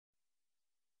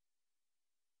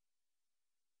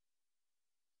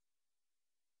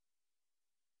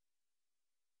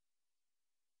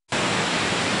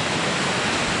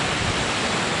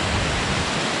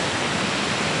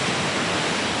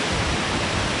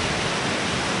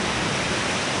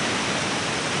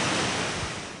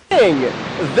morning!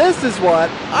 This is what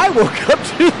I woke up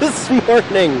to this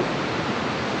morning.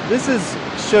 This is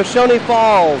Shoshone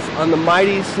Falls on the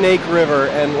mighty Snake River,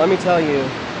 and let me tell you,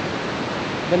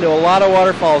 I've been to a lot of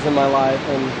waterfalls in my life,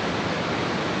 and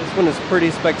this one is pretty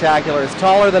spectacular. It's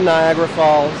taller than Niagara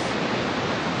Falls.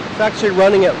 It's actually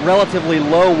running at relatively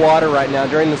low water right now.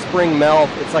 During the spring melt,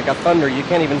 it's like a thunder. You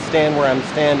can't even stand where I'm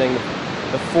standing.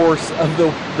 The force of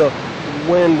the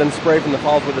wind and spray from the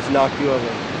falls would just knock you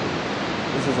over.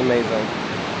 This is amazing.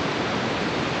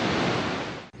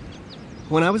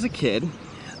 When I was a kid,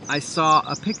 I saw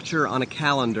a picture on a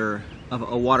calendar of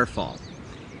a waterfall.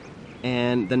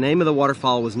 And the name of the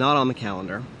waterfall was not on the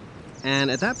calendar. And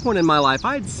at that point in my life,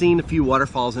 I had seen a few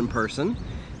waterfalls in person.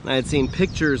 And I had seen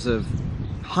pictures of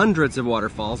hundreds of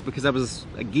waterfalls because I was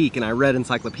a geek and I read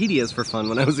encyclopedias for fun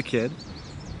when I was a kid.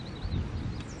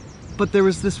 But there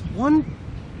was this one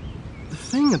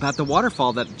thing about the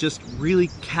waterfall that just really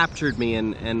captured me,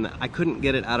 and I couldn't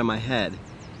get it out of my head.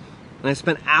 And I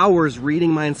spent hours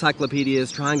reading my encyclopedias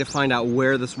trying to find out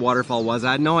where this waterfall was.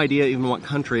 I had no idea even what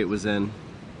country it was in.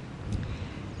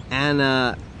 And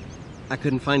I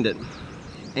couldn't find it.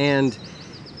 And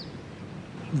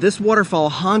this waterfall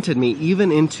haunted me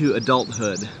even into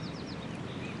adulthood.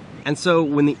 And so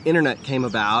when the internet came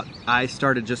about, I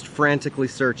started just frantically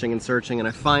searching and searching, and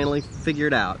I finally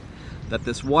figured out that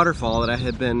this waterfall that I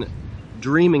had been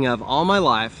dreaming of all my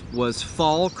life was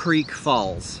Fall Creek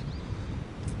Falls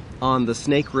on the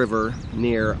Snake River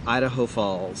near Idaho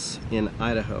Falls in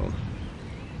Idaho.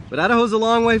 But Idaho's a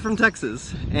long way from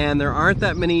Texas, and there aren't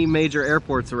that many major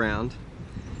airports around,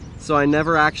 so I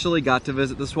never actually got to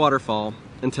visit this waterfall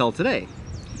until today.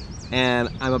 And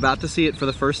I'm about to see it for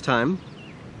the first time.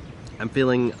 I'm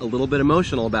feeling a little bit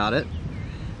emotional about it.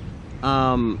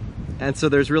 And so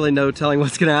there's really no telling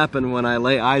what's gonna happen when I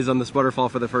lay eyes on this waterfall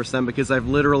for the first time, because I've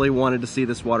literally wanted to see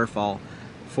this waterfall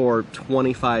for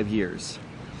 25 years.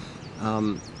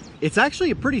 It's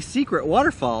actually a pretty secret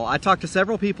waterfall. I talked to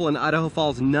several people in Idaho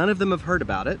Falls, none of them have heard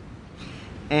about it.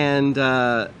 And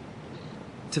to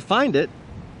find it,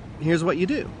 here's what you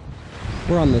do.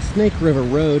 We're on the Snake River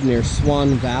Road near Swan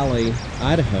Valley,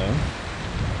 Idaho.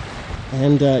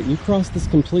 And you cross this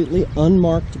completely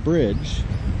unmarked bridge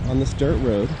on this dirt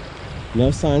road. No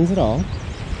signs at all.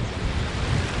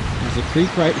 There's a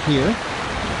creek right here.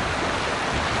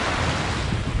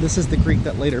 This is the creek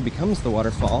that later becomes the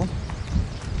waterfall.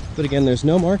 But again, there's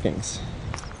no markings.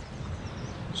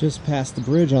 Just past the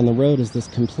bridge on the road is this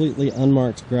completely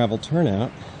unmarked gravel turnout.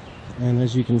 And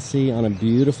as you can see, on a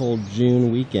beautiful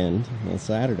June weekend, on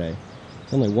Saturday,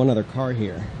 there's only one other car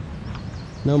here.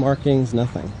 No markings,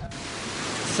 nothing.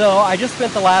 So I just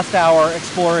spent the last hour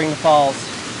exploring the falls.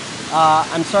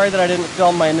 I'm sorry that I didn't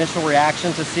film my initial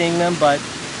reaction to seeing them, but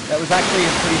that was actually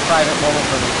a pretty private moment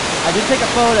for me. I did take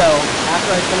a photo after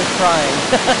I finished crying.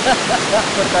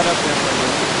 Put that up there for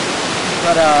you.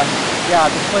 But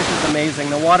yeah, this place is amazing.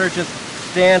 The water just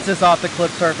dances off the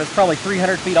cliff surface, probably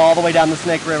 300 feet all the way down the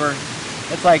Snake River.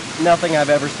 It's like nothing I've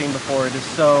ever seen before. It is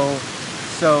so,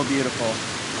 so beautiful.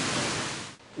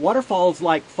 Waterfalls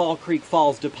like Fall Creek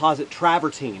Falls deposit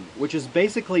travertine, which is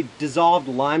basically dissolved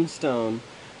limestone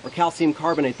or calcium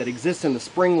carbonate that exists in the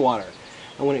spring water.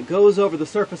 And when it goes over the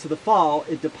surface of the fall,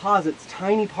 it deposits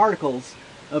tiny particles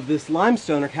of this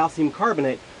limestone or calcium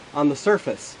carbonate on the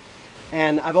surface.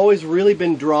 And I've always really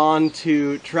been drawn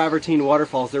to travertine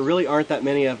waterfalls. There really aren't that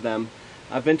many of them.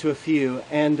 I've been to a few,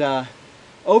 and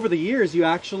over the years you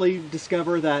actually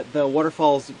discover that the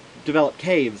waterfalls develop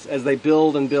caves as they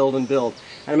build and build and build.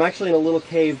 And I'm actually in a little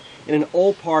cave in an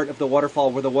old part of the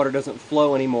waterfall where the water doesn't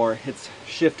flow anymore. It's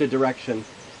shifted direction.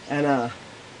 And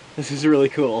this is really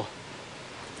cool.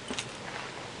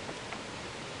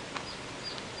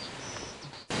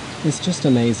 It's just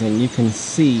amazing. You can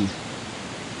see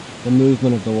the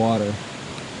movement of the water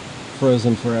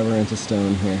frozen forever into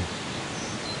stone here.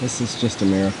 This is just a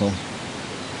miracle.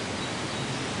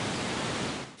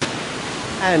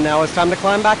 And now it's time to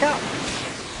climb back out.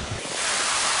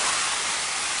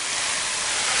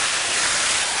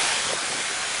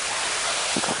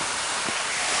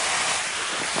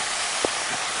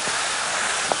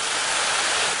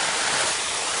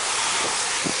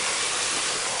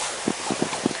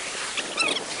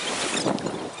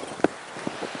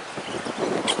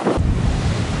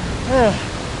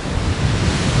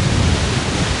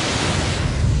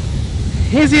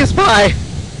 Easy as pie.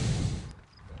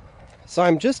 So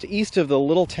I'm just east of the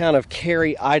little town of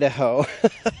Cary, Idaho.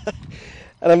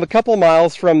 And I'm a couple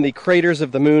miles from the Craters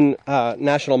of the Moon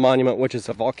National Monument, which is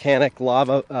a volcanic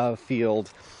lava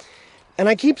field. And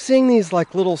I keep seeing these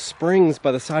like little springs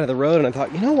by the side of the road, and I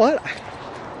thought, you know what?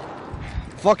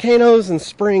 volcanoes and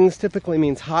springs typically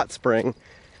means hot spring.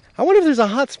 I wonder if there's a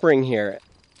hot spring here.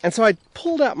 And so I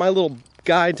pulled out my little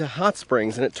guide to hot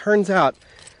springs, and it turns out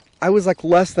I was like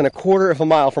less than a quarter of a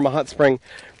mile from a hot spring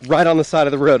right on the side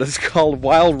of the road. It's called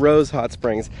Wild Rose Hot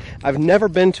Springs. I've never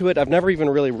been to it. I've never even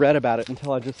really read about it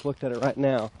until I just looked at it right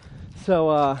now. So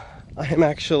I am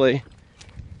actually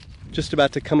just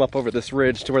about to come up over this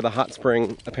ridge to where the hot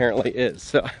spring apparently is.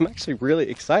 So I'm actually really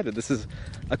excited. This is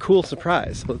a cool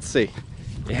surprise. Let's see.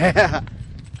 Yeah.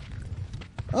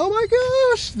 Oh my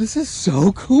gosh, this is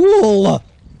so cool.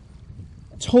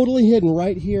 Totally hidden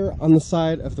right here on the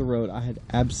side of the road. I had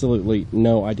absolutely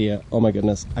no idea. Oh my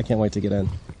goodness, I can't wait to get in.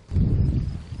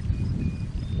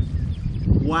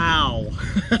 Wow.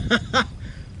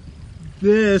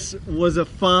 This was a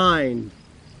find.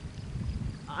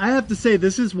 I have to say,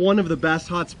 this is one of the best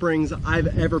hot springs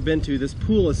I've ever been to. This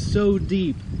pool is so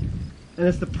deep, and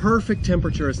it's the perfect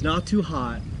temperature. It's not too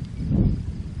hot.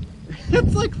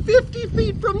 It's like 50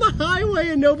 feet from the highway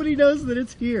and nobody knows that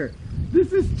it's here.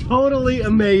 This is totally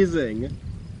amazing.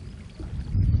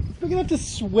 It's big enough to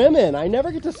swim in. I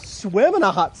never get to swim in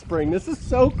a hot spring. This is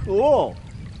so cool.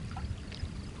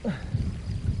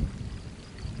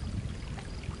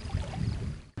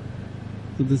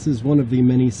 So this is one of the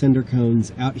many cinder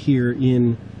cones out here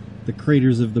in the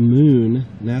Craters of the Moon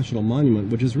National Monument,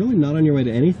 which is really not on your way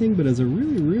to anything, but is a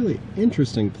really, really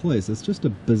interesting place. It's just a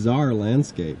bizarre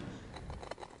landscape.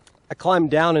 I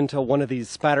climbed down into one of these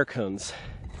spatter cones.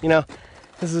 You know,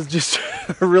 this is just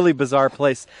a really bizarre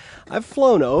place. I've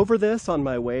flown over this on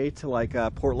my way to like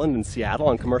Portland and Seattle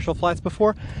on commercial flights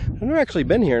before. I've never actually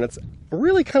been here, and it's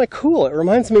really kind of cool. It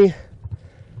reminds me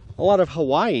a lot of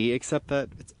Hawaii, except that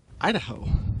it's Idaho.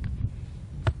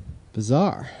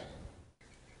 Bizarre.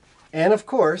 And of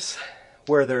course,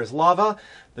 where there's lava,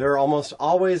 there are almost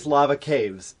always lava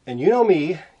caves. And you know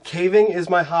me, caving is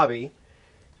my hobby.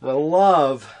 And I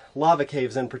love lava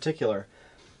caves in particular.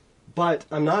 But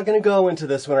I'm not going to go into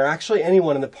this one, or actually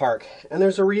anyone in the park, and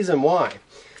there's a reason why.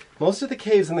 Most of the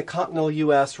caves in the continental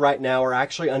US right now are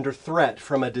actually under threat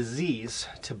from a disease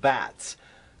to bats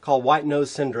called white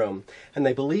nose syndrome, and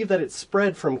they believe that it's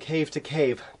spread from cave to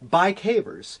cave by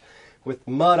cavers with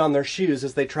mud on their shoes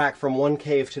as they track from one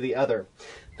cave to the other.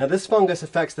 Now this fungus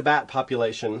affects the bat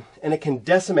population, and it can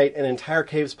decimate an entire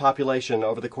cave's population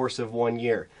over the course of 1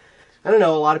 year. I don't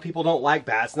know, a lot of people don't like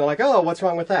bats, and they're like, oh, what's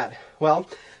wrong with that? Well,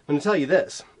 I'm going to tell you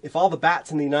this. If all the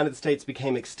bats in the United States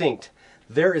became extinct,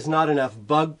 there is not enough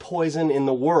bug poison in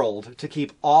the world to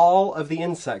keep all of the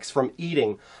insects from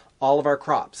eating all of our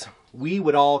crops. We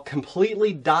would all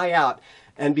completely die out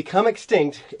and become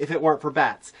extinct if it weren't for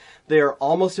bats. They are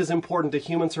almost as important to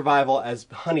human survival as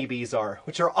honeybees are,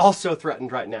 which are also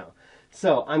threatened right now.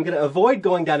 So I'm going to avoid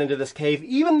going down into this cave,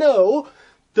 even though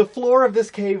the floor of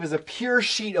this cave is a pure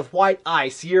sheet of white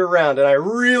ice year-round, and I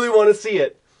really want to see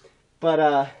it. But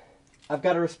I've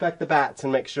got to respect the bats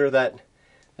and make sure that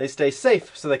they stay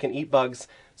safe so they can eat bugs,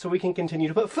 so we can continue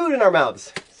to put food in our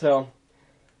mouths. So,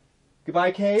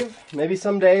 goodbye cave. Maybe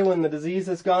someday when the disease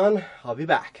is gone, I'll be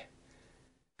back.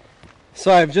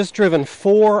 So I've just driven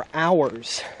 4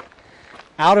 hours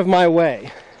out of my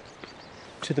way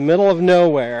to the middle of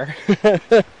nowhere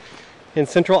in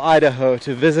central Idaho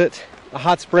to visit a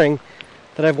hot spring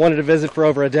that I've wanted to visit for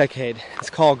over a decade. It's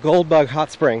called Goldbug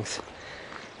Hot Springs.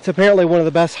 It's apparently one of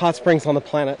the best hot springs on the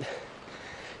planet.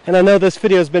 And I know this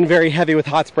video has been very heavy with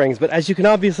hot springs, but as you can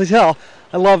obviously tell,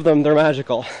 I love them. They're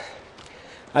magical.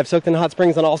 I've soaked in hot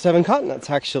springs on all 7 continents,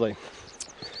 actually.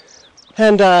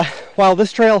 And while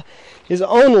this trail is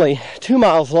only 2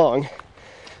 miles long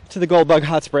to the Goldbug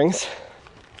Hot Springs,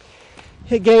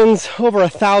 it gains over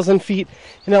 1,000 feet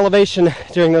in elevation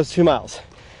during those 2 miles,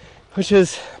 which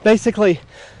is basically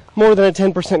more than a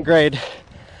 10% grade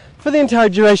for the entire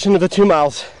duration of the 2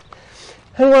 miles.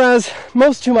 And whereas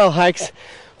most 2-mile hikes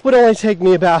would only take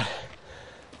me about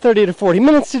 30 to 40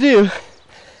 minutes to do, I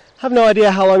have no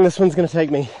idea how long this one's going to take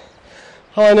me.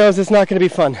 All I know is it's not going to be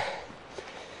fun.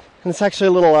 And it's actually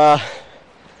a little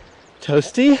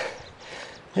toasty,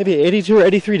 maybe 82 or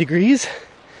 83 degrees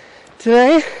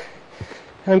today.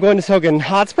 I'm going to soak in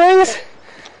hot springs.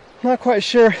 Not quite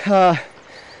sure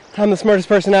I'm the smartest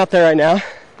person out there right now,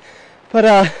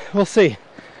 but we'll see.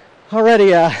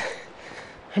 Already,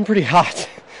 I'm pretty hot.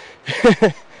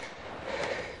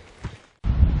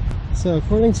 So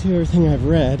according to everything I've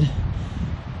read,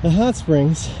 the hot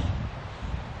springs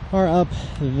are up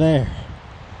there.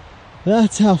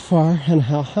 That's how far and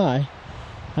how high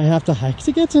I have to hike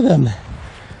to get to them.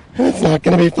 And it's not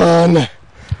gonna be fun. Look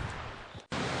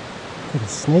at a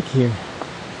snake here.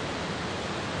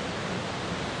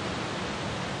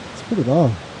 It's pretty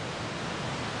long.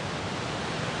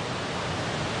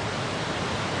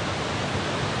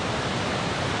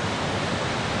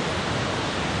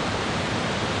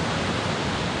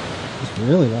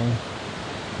 really long.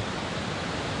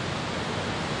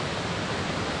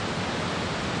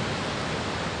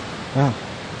 Wow,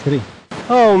 pretty.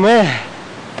 Oh man,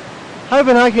 I've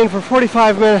been hiking for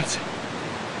 45 minutes.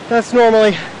 That's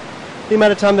normally the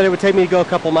amount of time that it would take me to go a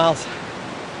couple miles.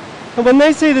 And when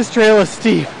they say this trail is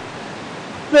steep,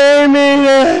 they mean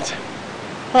it.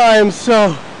 I am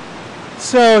so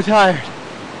tired.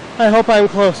 I hope I'm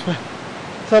close, but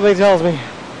something tells me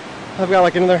I've got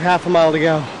like another half a mile to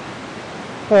go.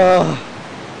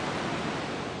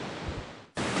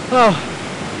 Oh,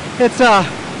 it's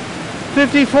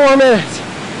 54 minutes,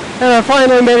 and I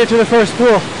finally made it to the first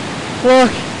pool.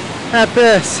 Look at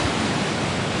this.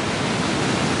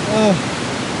 Oh,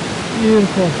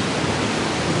 beautiful.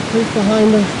 There's a creek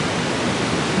behind us.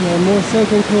 There are more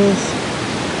soaking pools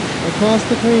across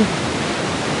the creek.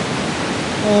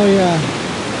 Oh yeah.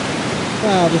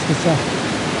 Wow, this was tough.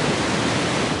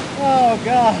 Oh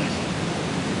gosh.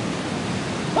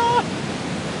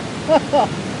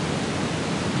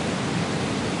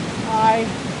 I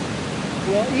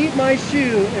will eat my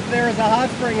shoe if there is a hot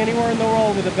spring anywhere in the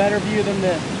world with a better view than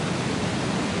this.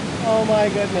 Oh my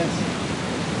goodness.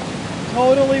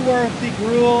 Totally worth the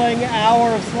grueling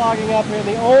hour of slogging up here.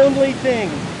 The only thing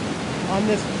on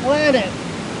this planet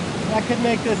that could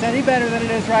make this any better than it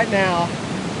is right now,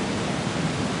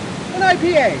 an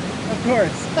IPA, of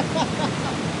course.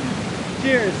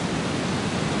 Cheers.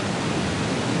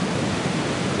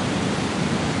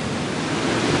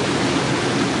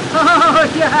 Oh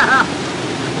yeah!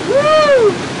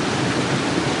 Woo!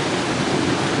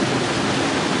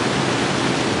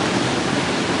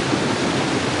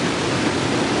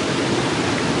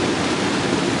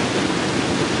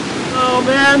 Oh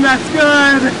man, that's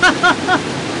good!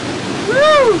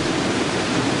 Woo!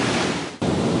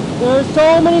 There's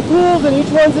so many pools and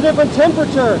each one's a different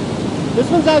temperature. This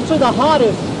one's actually the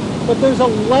hottest, but there's a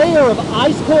layer of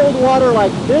ice cold water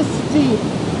like this deep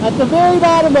at the very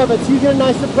bottom of it, so you get a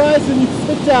nice surprise when you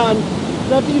sit down.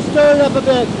 So after you stir it up a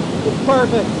bit, it's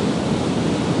perfect.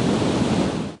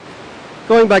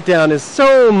 Going back down is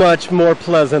so much more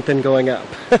pleasant than going up.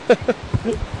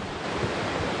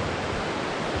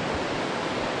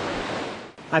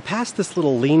 I passed this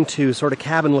little lean-to sort of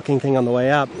cabin looking thing on the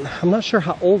way up. I'm not sure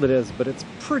how old it is, but it's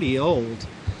pretty old.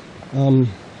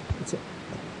 It's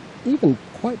even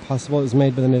quite possible it was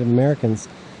made by the Native Americans.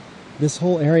 This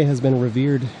whole area has been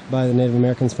revered by the Native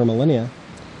Americans for millennia.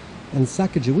 And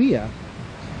Sacagawea,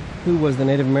 who was the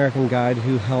Native American guide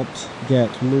who helped get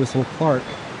Lewis and Clark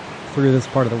through this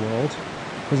part of the world,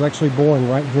 was actually born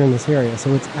right here in this area.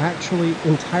 So it's actually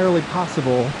entirely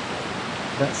possible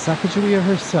that Sacagawea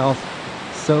herself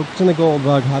soaked in the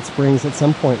Goldbug hot springs at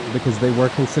some point, because they were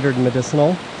considered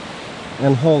medicinal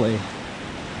and holy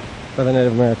by the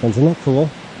Native Americans. Isn't that cool?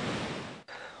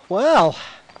 Well,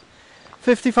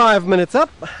 55 minutes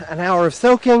up, an hour of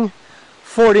soaking,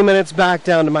 40 minutes back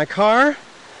down to my car.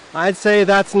 I'd say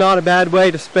that's not a bad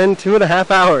way to spend 2.5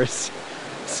 hours.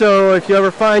 So if you ever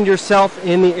find yourself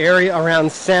in the area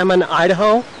around Salmon,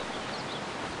 Idaho,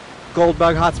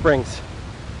 Goldbug Hot Springs,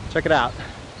 check it out.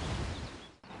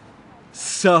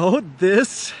 So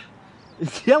this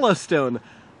is Yellowstone.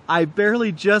 I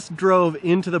barely just drove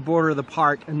into the border of the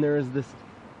park and there is this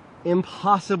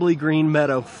impossibly green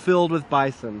meadow filled with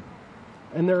bison.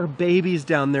 And there are babies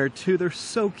down there too. They're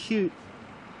so cute.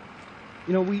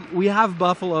 You know, we have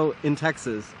buffalo in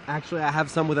Texas. Actually, I have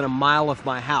some within a mile of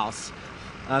my house.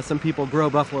 Some people grow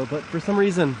buffalo, but for some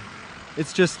reason,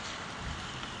 it's just,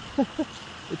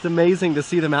 it's amazing to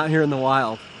see them out here in the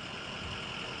wild.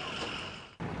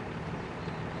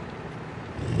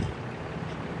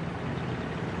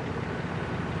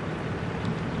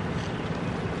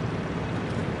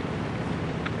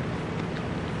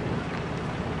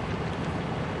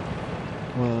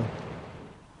 Wow.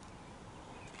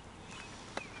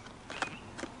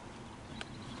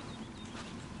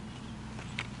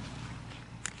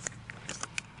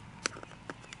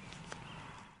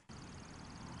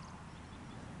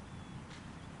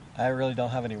 I really don't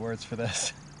have any words for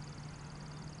this.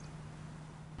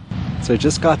 So I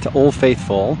just got to Old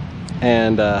Faithful,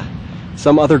 and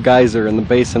some other geyser in the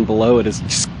basin below it is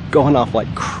just going off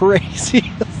like crazy.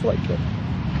 It's like a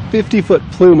 50-foot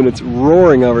plume and it's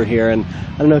roaring over here, and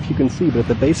I don't know if you can see, but at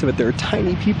the base of it there are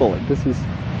tiny people. Like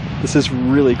this is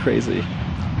really crazy.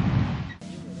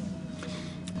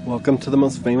 Welcome to the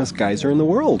most famous geyser in the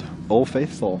world, Old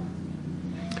Faithful.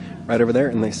 Right over there,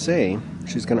 and they say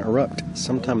she's going to erupt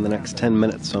sometime in the next 10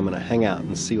 minutes, so I'm going to hang out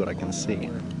and see what I can see.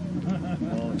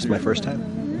 It's my first time.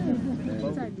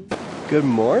 Good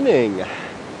morning.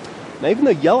 Now, even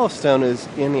though Yellowstone is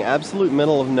in the absolute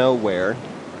middle of nowhere,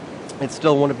 It's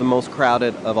still one of the most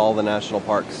crowded of all the national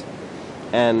parks.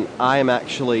 And I am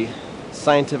actually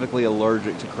scientifically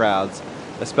allergic to crowds,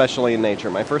 especially in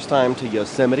nature. My first time to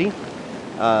Yosemite,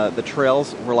 the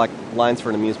trails were like lines for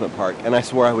an amusement park, and I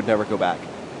swore I would never go back.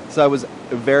 So I was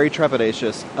very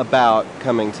trepidatious about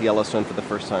coming to Yellowstone for the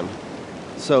first time.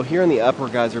 So here in the Upper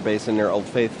Geyser Basin near Old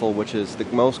Faithful, which is the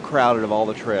most crowded of all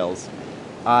the trails,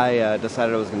 I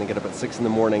decided I was going to get up at 6 in the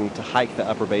morning to hike the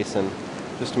Upper Basin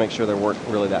just to make sure there weren't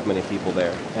really that many people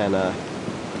there. And I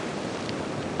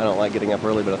don't like getting up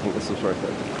early, but I think this was worth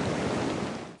it.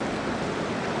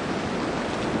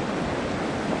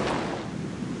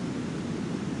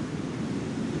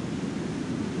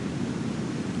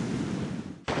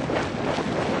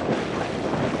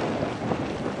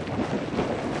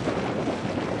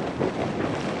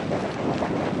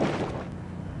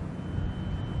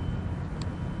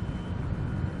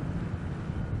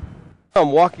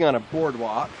 I'm walking on a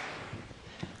boardwalk,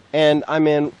 and I'm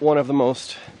in one of the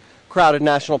most crowded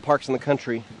national parks in the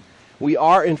country. We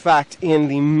are, in fact, in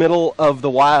the middle of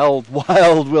the wild,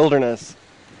 wild wilderness,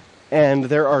 and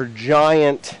there are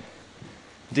giant,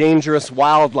 dangerous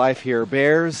wildlife here.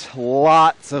 Bears,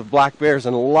 lots of black bears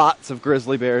and lots of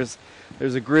grizzly bears.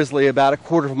 There's a grizzly about a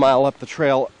quarter of a mile up the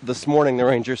trail this morning, the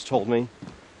rangers told me.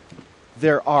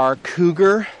 There are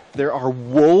cougar, there are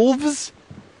wolves.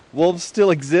 Wolves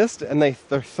still exist, and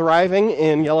they're thriving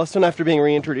in Yellowstone after being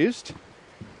reintroduced.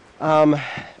 And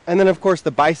then, of course, the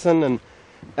bison and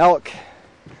elk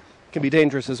can be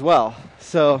dangerous as well.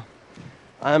 So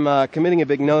I'm committing a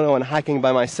big no-no and hiking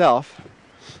by myself.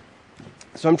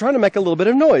 So I'm trying to make a little bit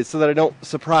of noise so that I don't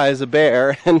surprise a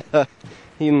bear, and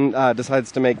he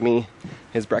decides to make me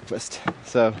his breakfast.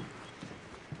 So if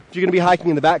you're going to be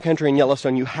hiking in the backcountry in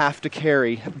Yellowstone, you have to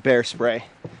carry bear spray.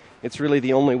 It's really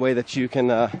the only way that you can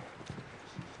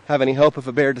have any hope if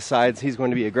a bear decides he's going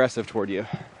to be aggressive toward you.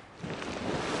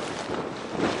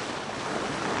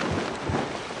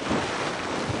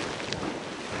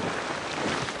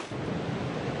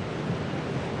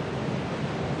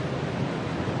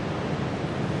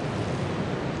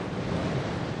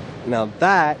 Now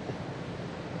that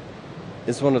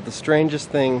is one of the strangest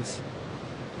things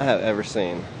I have ever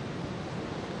seen.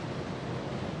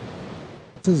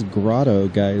 This is Grotto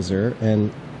Geyser,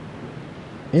 and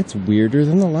it's weirder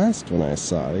than the last one I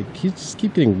saw. They just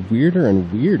keep getting weirder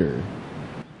and weirder.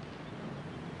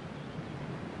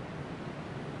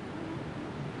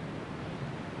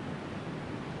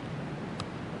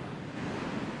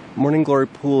 Morning Glory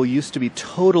Pool used to be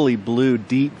totally blue,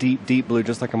 deep, deep, deep blue,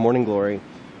 just like a Morning Glory.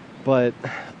 But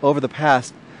over the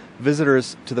past,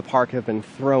 visitors to the park have been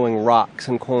throwing rocks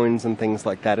and coins and things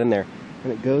like that in there.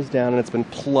 And it goes down, and it's been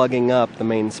plugging up the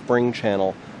main spring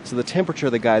channel. So the temperature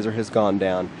of the geyser has gone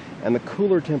down. And the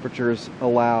cooler temperatures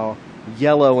allow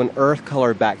yellow and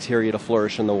earth-colored bacteria to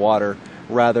flourish in the water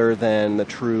rather than the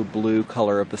true blue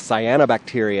color of the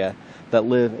cyanobacteria that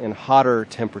live in hotter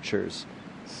temperatures.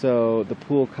 So the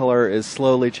pool color is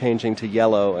slowly changing to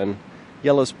yellow, and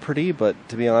yellow's pretty, but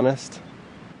to be honest,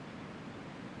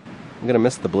 I'm going to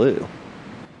miss the blue.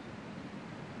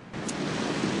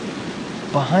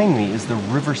 Behind me is the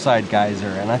Riverside Geyser,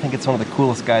 and I think it's one of the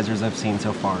coolest geysers I've seen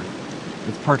so far.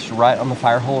 It's perched right on the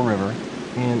Firehole River,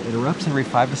 and it erupts every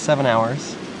 5 to 7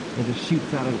 hours and just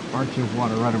shoots out an arch of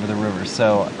water right over the river.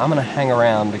 So I'm going to hang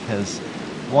around because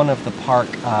one of the park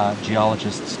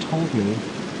geologists told me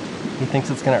he thinks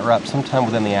it's going to erupt sometime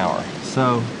within the hour.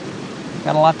 So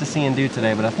got a lot to see and do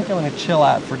today, but I think I'm going to chill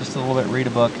out for just a little bit, read a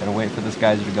book, and wait for this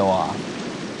geyser to go off.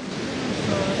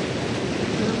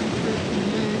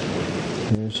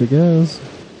 Here she goes.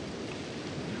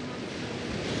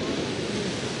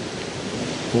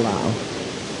 Wow.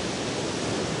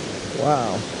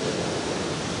 Wow.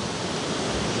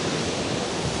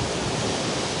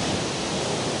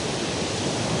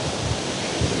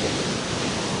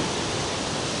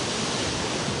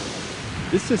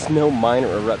 This is no minor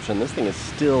eruption. This thing is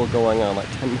still going on like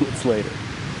 10 minutes later.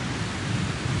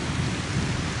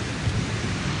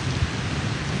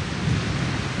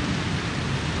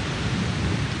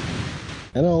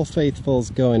 And Old Faithful's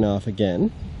going off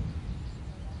again.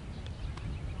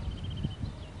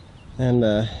 And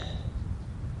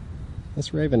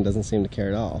this raven doesn't seem to care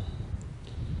at all.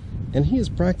 And he is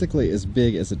practically as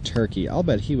big as a turkey. I'll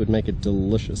bet he would make a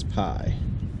delicious pie.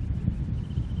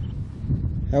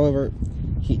 However,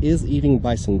 he is eating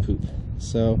bison poop.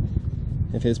 So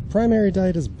if his primary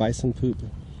diet is bison poop,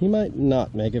 he might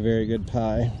not make a very good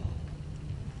pie.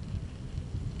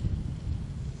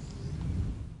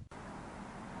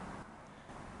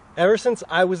 Ever since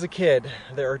I was a kid,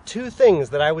 there are two things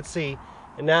that I would see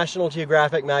in National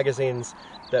Geographic magazines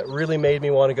that really made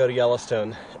me want to go to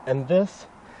Yellowstone. And this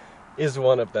is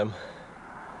one of them.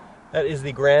 That is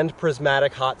the Grand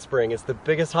Prismatic hot spring. It's the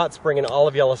biggest hot spring in all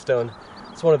of Yellowstone.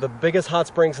 It's one of the biggest hot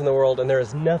springs in the world, and there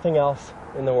is nothing else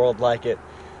in the world like it.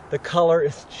 The color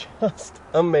is just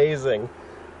amazing.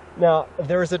 Now,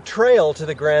 there is a trail to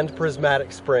the Grand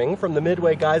Prismatic Spring from the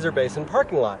Midway Geyser Basin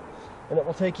parking lot, and it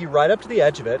will take you right up to the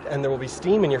edge of it, and there will be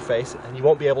steam in your face, and you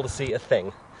won't be able to see a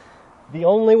thing. The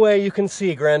only way you can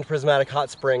see Grand Prismatic Hot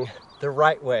Spring the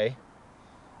right way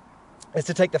is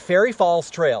to take the Fairy Falls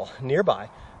Trail nearby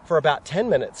for about 10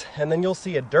 minutes, and then you'll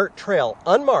see a dirt trail,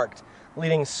 unmarked,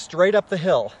 leading straight up the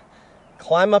hill.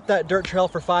 Climb up that dirt trail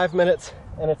for 5 minutes,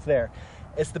 and it's there.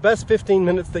 It's the best 15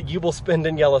 minutes that you will spend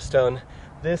in Yellowstone.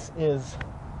 This is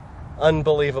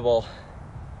unbelievable.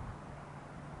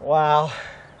 Wow.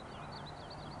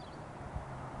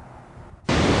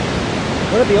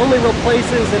 One of the only real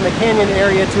places in the canyon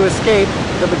area to escape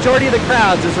the majority of the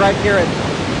crowds is right here at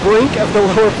the brink of the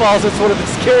lower falls. It's one of the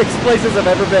scariest places I've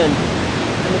ever been.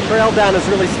 And the trail down is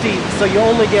really steep, so you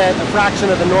only get a fraction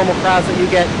of the normal crowds that you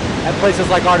get at places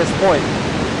like Artist Point.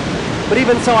 But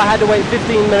even so, I had to wait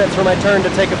 15 minutes for my turn to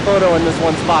take a photo in this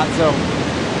one spot, so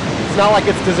it's not like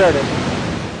it's deserted.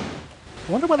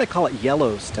 I wonder why they call it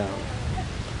Yellowstone.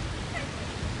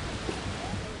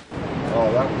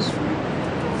 Oh, that was sweet.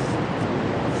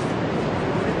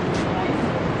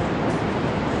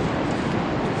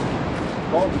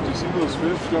 Oh, did you see those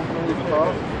fish jumping over the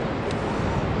top?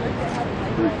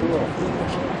 Pretty cool.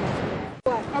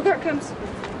 Oh, there it comes.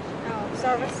 Oh,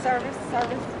 service, service,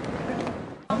 service.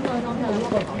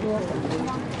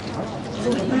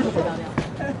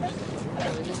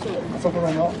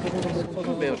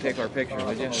 You'll be able to take our picture,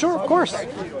 would you? Sure, of course.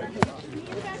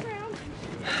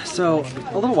 So,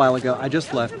 a little while ago, I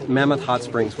just left Mammoth Hot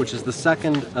Springs, which is the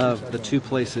second of the two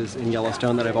places in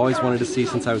Yellowstone that I've always wanted to see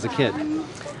since I was a kid.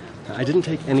 I didn't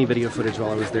take any video footage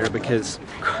while I was there because,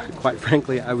 quite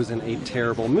frankly, I was in a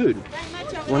terrible mood.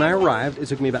 When I arrived, it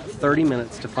took me about 30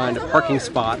 minutes to find a parking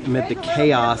spot amid the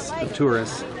chaos of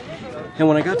tourists. And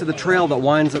when I got to the trail that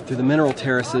winds up through the mineral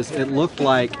terraces, it looked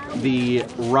like the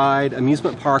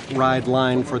amusement park ride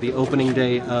line for the opening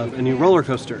day of a new roller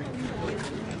coaster.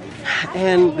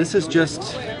 And this is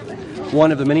just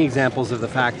one of the many examples of the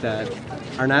fact that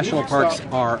our national parks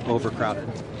are overcrowded.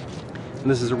 And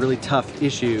this is a really tough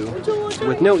issue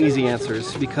with no easy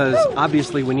answers, because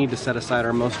obviously we need to set aside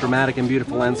our most dramatic and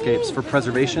beautiful landscapes for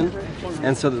preservation,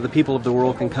 and so that the people of the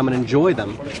world can come and enjoy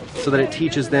them, so that it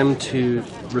teaches them to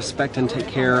respect and take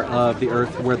care of the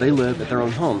earth where they live at their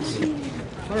own homes.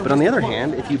 But on the other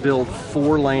hand, if you build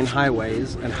 4-lane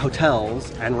highways and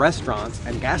hotels and restaurants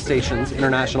and gas stations in our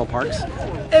national parks,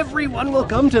 everyone will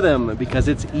come to them because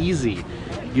it's easy.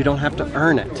 You don't have to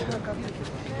earn it.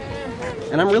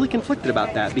 And I'm really conflicted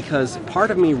about that, because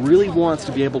part of me really wants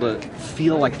to be able to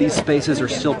feel like these spaces are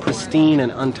still pristine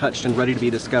and untouched and ready to be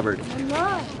discovered.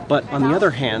 But on the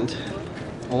other hand,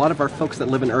 a lot of our folks that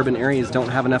live in urban areas don't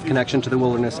have enough connection to the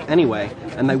wilderness anyway,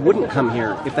 and they wouldn't come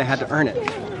here if they had to earn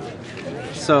it.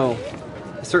 So,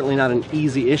 it's certainly not an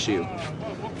easy issue.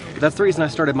 But that's the reason I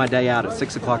started my day out at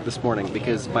 6 o'clock this morning,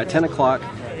 because by 10 o'clock,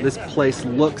 this place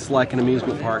looks like an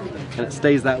amusement park, and it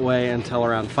stays that way until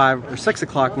around 5 or 6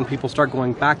 o'clock when people start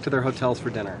going back to their hotels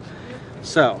for dinner.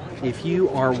 So, if you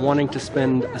are wanting to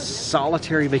spend a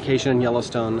solitary vacation in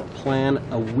Yellowstone, plan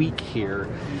a week here.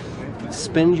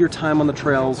 Spend your time on the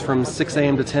trails from 6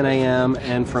 a.m. to 10 a.m.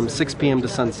 and from 6 p.m. to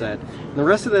sunset. And the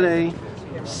rest of the day,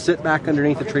 sit back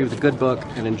underneath a tree with a good book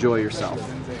and enjoy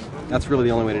yourself. That's really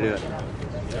the only way to do it.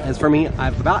 As for me,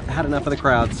 I've about had enough of the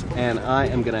crowds, and I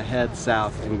am gonna head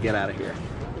south and get out of here.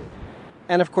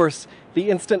 And of course,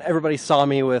 the instant everybody saw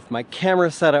me with my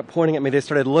camera set up pointing at me, they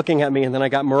started looking at me, and then I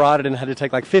got marauded and had to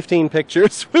take like 15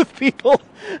 pictures with people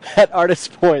at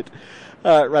Artist Point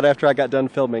right after I got done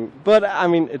filming. But I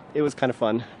mean, it was kind of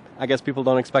fun. I guess people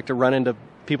don't expect to run into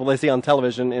people they see on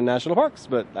television in national parks,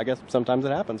 but I guess sometimes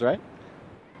it happens, right?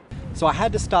 So I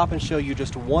had to stop and show you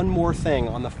just one more thing.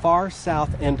 On the far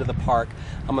south end of the park,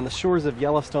 I'm on the shores of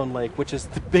Yellowstone Lake, which is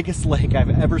the biggest lake I've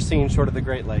ever seen short of the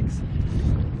Great Lakes.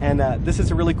 And this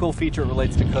is a really cool feature that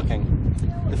relates to cooking.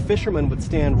 The fishermen would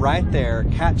stand right there,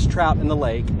 catch trout in the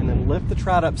lake, and then lift the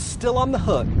trout up still on the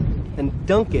hook and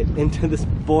dunk it into this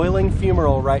boiling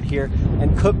fumarole right here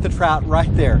and cook the trout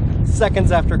right there,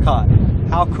 seconds after caught.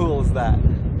 How cool is that?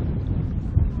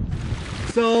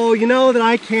 So you know that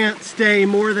I can't stay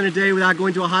more than a day without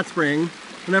going to a hot spring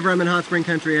whenever I'm in hot spring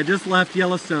country. I just left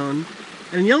Yellowstone.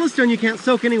 And in Yellowstone you can't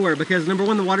soak anywhere because number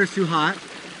one, the water's too hot,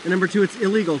 and number two, it's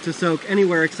illegal to soak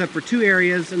anywhere except for 2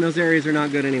 areas, and those areas are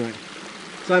not good anyway.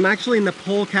 So I'm actually in the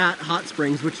Polecat Hot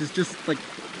Springs, which is just like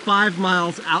 5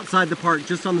 miles outside the park,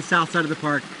 just on the south side of the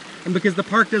park. And because the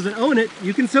park doesn't own it,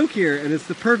 you can soak here, and it's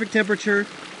the perfect temperature.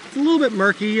 It's a little bit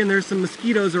murky and there's some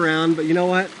mosquitoes around, but you know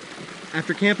what?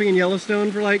 After camping in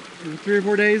Yellowstone for like 3 or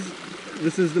 4 days,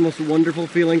 this is the most wonderful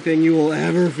feeling thing you will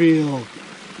ever feel.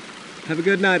 Have a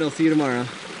good night, I'll see you tomorrow.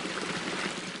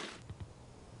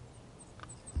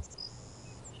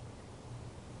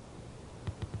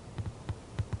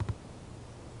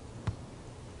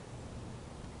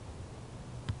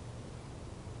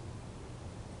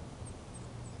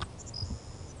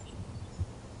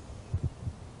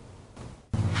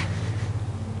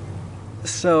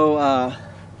 So,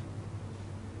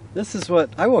 this is what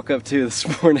I woke up to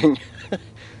this morning.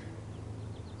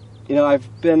 You know,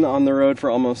 I've been on the road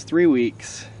for almost 3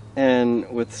 weeks, and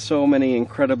with so many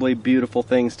incredibly beautiful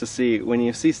things to see, when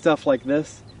you see stuff like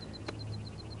this,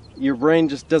 your brain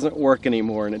just doesn't work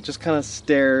anymore, and it just kind of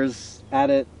stares at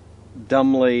it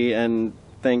dumbly and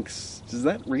thinks, is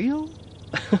that real?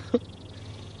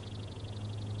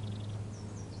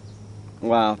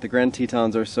 Wow, the Grand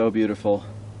Tetons are so beautiful.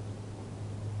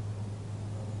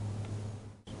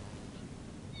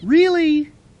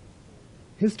 Really?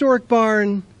 Historic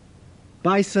barn,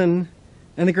 bison,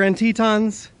 and the Grand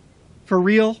Tetons? For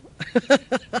real?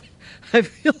 I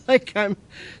feel like I'm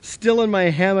still in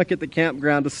my hammock at the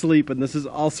campground asleep, and this is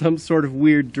all some sort of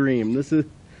weird dream. This is...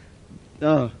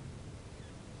 oh.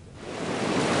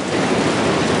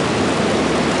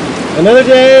 Another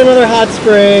day, another hot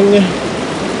spring.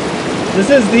 This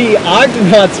is the Ogden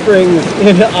Hot Springs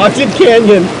in Ogden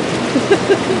Canyon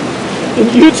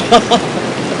in Utah.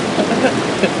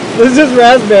 This is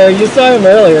Raspberry. You saw him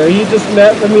earlier. He just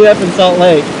met me up in Salt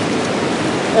Lake.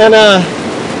 And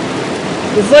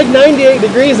it's like 98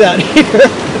 degrees out here.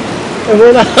 And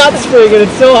we're in a hot spring and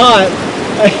it's so hot.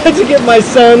 I had to get my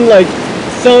sun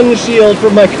shield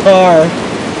from my car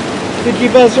to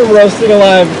keep us from roasting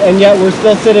alive, and yet we're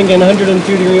still sitting in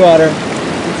 102 degree water.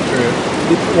 It's true.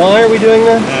 Why are we doing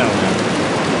this? I don't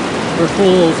know. We're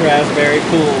fools, Raspberry,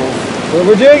 fools. Well,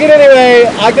 we're doing it anyway.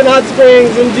 Ogden Hot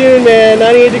Springs in June, man.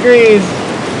 98 degrees.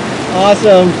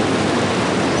 Awesome.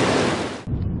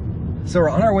 So we're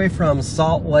on our way from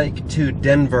Salt Lake to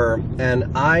Denver, and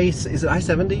is it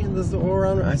I-70? This is what we're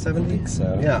on, I-70? I think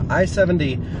so. Yeah,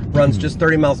 I-70 runs just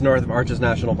 30 miles north of Arches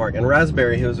National Park, and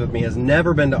Raspberry, who was with me, has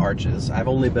never been to Arches. I've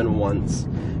only been once.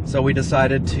 So we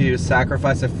decided to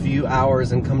sacrifice a few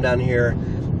hours and come down here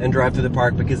and drive through the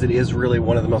park, because it is really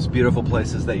one of the most beautiful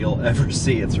places that you'll ever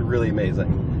see. It's really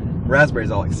amazing.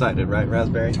 Raspberry's all excited, right,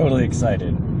 Raspberry? Totally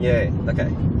excited. Yay. Okay,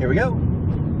 here we go.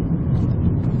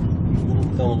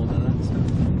 Film a little bit of that stuff.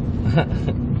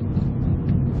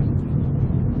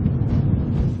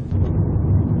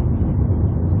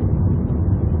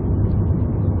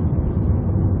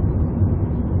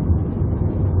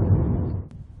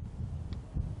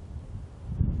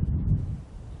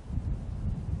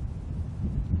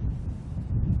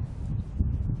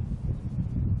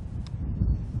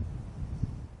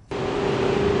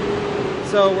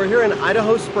 So we're here in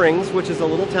Idaho Springs, which is a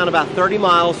little town about 30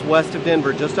 miles west of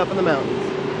Denver, just up in the mountains.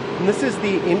 And this is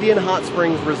the Indian Hot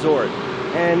Springs Resort.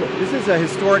 And this is a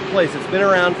historic place. It's been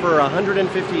around for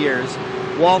 150 years.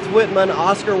 Walt Whitman,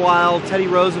 Oscar Wilde, Teddy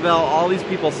Roosevelt, all these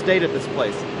people stayed at this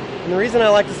place. And the reason I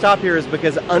like to stop here is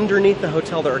because underneath the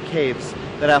hotel there are caves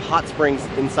that have hot springs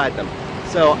inside them.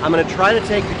 So I'm going to try to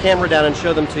take the camera down and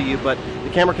show them to you, but the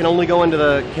camera can only go into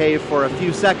the cave for a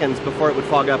few seconds before it would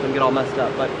fog up and get all messed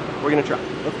up. But we're going to try.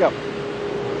 Let's go.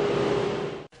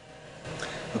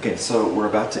 Okay, so we're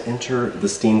about to enter the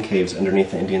steam caves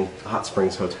underneath the Indian Hot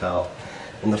Springs Hotel.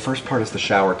 And the first part is the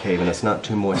shower cave, and it's not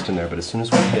too moist in there, but as soon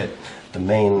as we hit the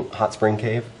main hot spring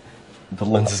cave, the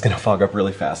lens is going to fog up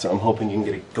really fast. So I'm hoping you can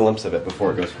get a glimpse of it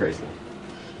before it goes crazy.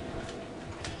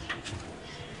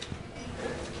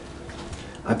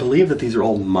 I believe that these are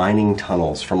old mining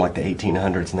tunnels from like the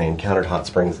 1800s, and they encountered hot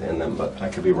springs in them, but I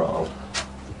could be wrong.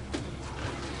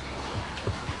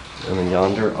 And then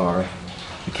yonder are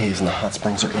the caves, and the hot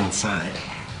springs are inside.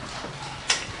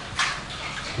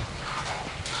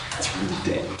 It's really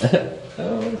damp.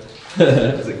 Oh.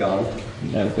 Is it gone?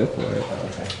 No, go for it. Oh,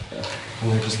 okay.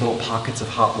 And they're just little pockets of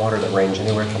hot water that range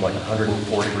anywhere from like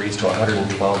 104 degrees to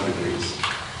 112 degrees,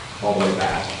 all the way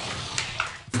back.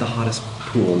 It's the hottest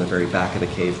pool in the very back of the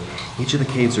cave. Each of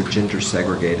the caves are gender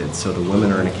segregated, so the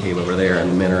women are in a cave over there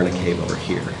and the men are in a cave over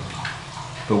here.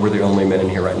 But we're the only men in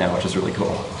here right now, which is really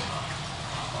cool.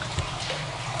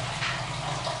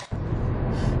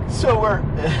 So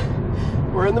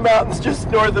we're in the mountains just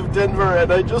north of Denver,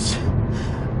 and I just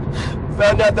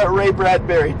found out that Ray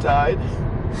Bradbury died.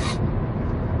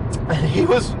 And he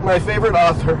was my favorite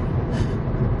author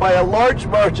by a large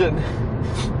margin.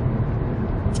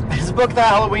 His book, The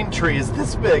Halloween Tree, is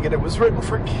this big, and it was written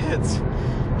for kids.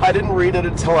 I didn't read it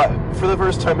for the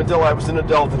first time until I was an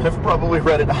adult, and I've probably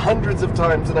read it hundreds of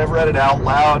times, and I've read it out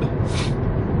loud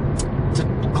to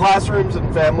classrooms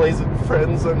and families and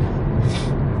friends, and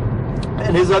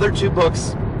his other two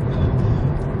books,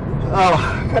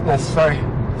 oh goodness, sorry.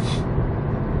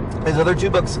 His other two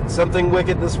books, Something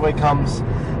Wicked This Way Comes,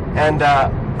 and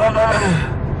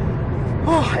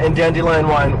Dandelion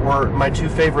Wine, were my two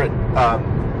favorite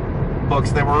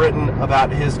books. They were written about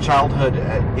his childhood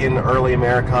in early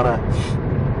Americana,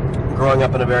 growing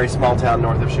up in a very small town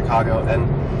north of Chicago. And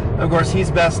of course, he's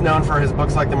best known for his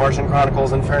books like The Martian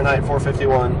Chronicles and Fahrenheit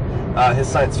 451, his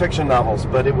science fiction novels.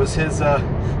 But it was his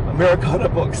Americana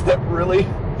books that really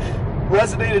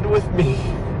resonated with me.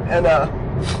 And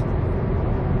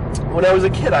when I was a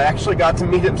kid, I actually got to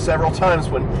meet him several times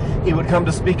when he would come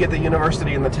to speak at the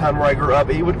university in the town where I grew up.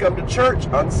 He would come to church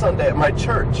on Sunday at my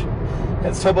church.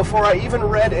 And so before I even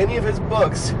read any of his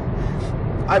books,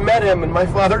 I met him, and my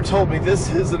father told me, this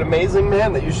is an amazing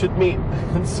man that you should meet.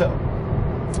 And so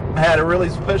I had a really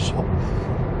special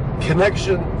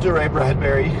connection to Ray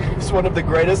Bradbury. He's one of the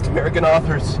greatest American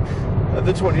authors of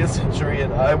the 20th century,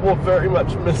 and I will very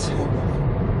much miss him.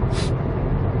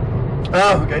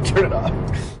 Oh, okay, turn it off.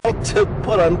 I like to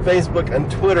put on Facebook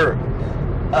and Twitter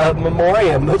a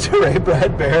memoriam to Ray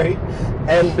Bradbury,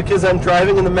 and because I'm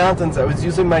driving in the mountains, I was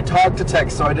using my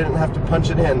talk-to-text so I didn't have to punch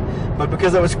it in, but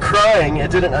because I was crying,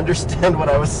 it didn't understand what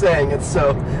I was saying, and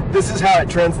so this is how it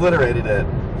transliterated it.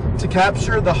 To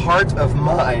capture the heart of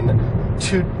mine,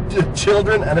 to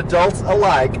children and adults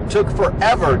alike, took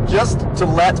forever just to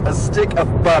let a stick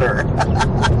of butter.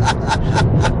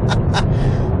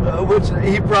 Which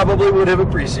he probably would have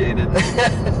appreciated.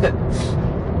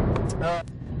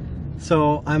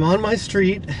 So I'm on my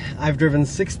street. I've driven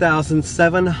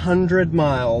 6,700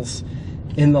 miles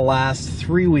in the last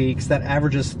 3 weeks. That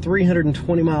averages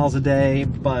 320 miles a day,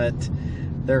 but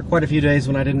there are quite a few days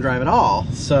when I didn't drive at all.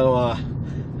 So I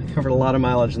covered a lot of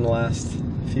mileage in the last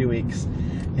few weeks.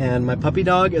 And my puppy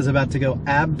dog is about to go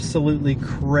absolutely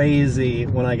crazy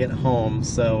when I get home.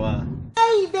 So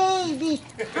Hey, baby.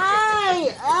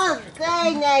 Hi. Oh,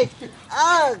 goodness.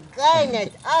 Oh, goodness.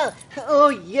 Oh,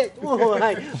 yes. Oh,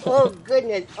 hi. Oh,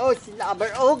 goodness. Oh,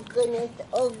 slobber. Oh, goodness.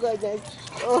 Oh, goodness.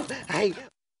 Oh, hi.